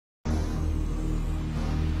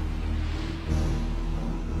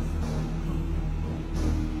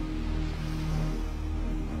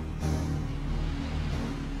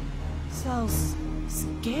Cell's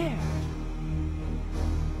scared.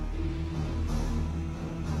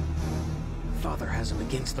 Father has him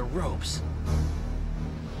against the ropes.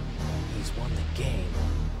 He's won the game.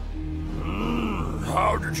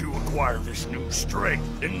 How did you acquire this new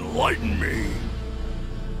strength? Enlighten me!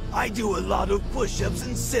 I do a lot of push-ups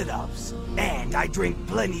and sit-ups, and I drink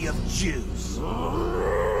plenty of juice.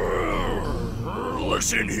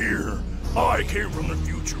 Listen here. I came from the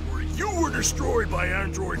future where you were destroyed by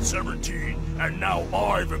Android 17, and now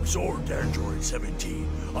I've absorbed Android 17.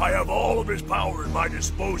 I have all of his power at my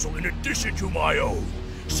disposal in addition to my own.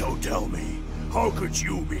 So tell me, how could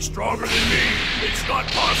you be stronger than me? It's not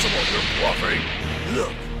possible, you're bluffing!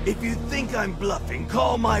 Look, if you think I'm bluffing,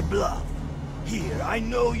 call my bluff. Here, I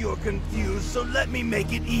know you're confused, so let me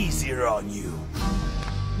make it easier on you.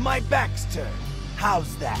 My back's turned.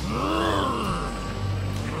 How's that?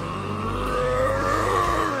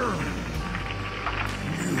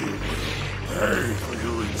 You pay for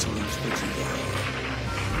your insolence, Vegeta.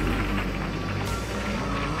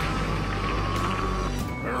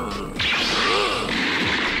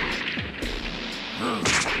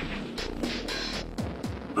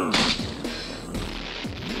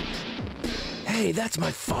 Hey, that's my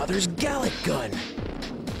father's Gallic gun!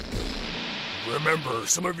 Remember,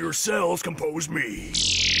 some of your cells compose me.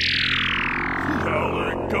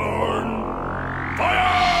 Gallic gun! Fire!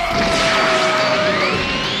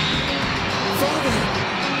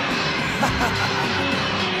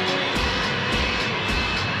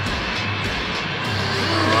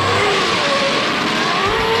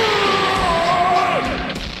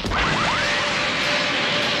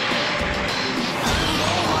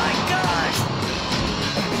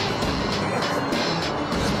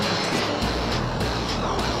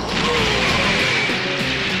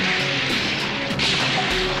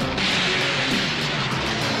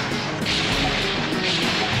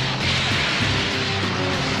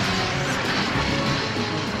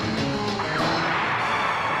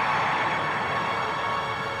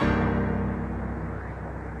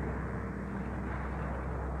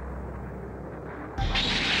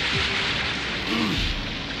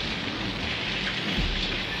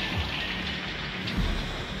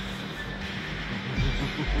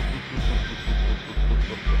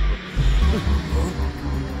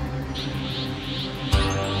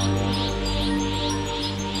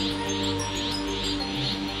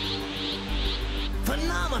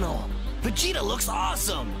 Phenomenal! Vegeta looks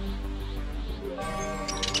awesome!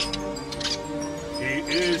 He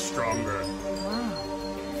is stronger. Wow,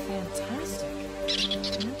 fantastic.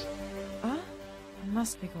 I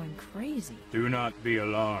must be going crazy. Do not be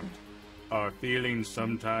alarmed. Our feelings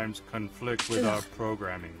sometimes conflict with our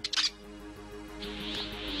programming.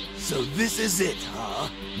 So this is it, huh?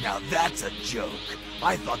 Now that's a joke.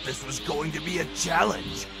 I thought this was going to be a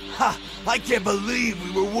challenge. Ha! I can't believe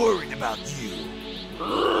we were worried about you.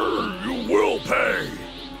 You will pay!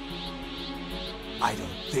 I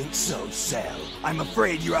don't think so, Cell. I'm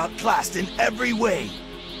afraid you're outclassed in every way.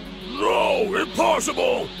 No,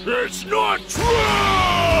 impossible! It's not true!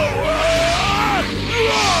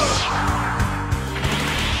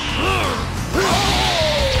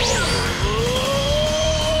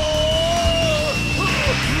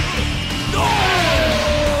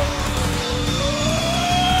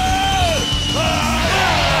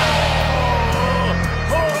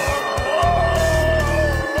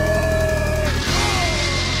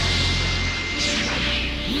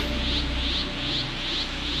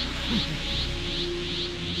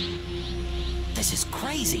 This is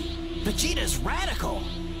crazy. Vegeta's radical.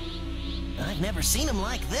 I've never seen him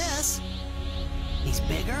like this. He's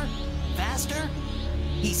bigger, faster.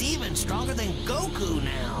 He's even stronger than Goku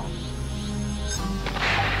now.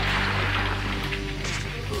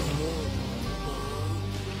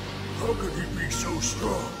 How could he be so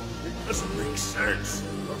strong? It doesn't make sense.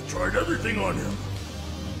 I've tried everything on him.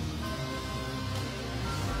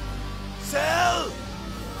 Cell!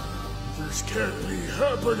 This can't be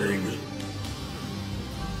happening.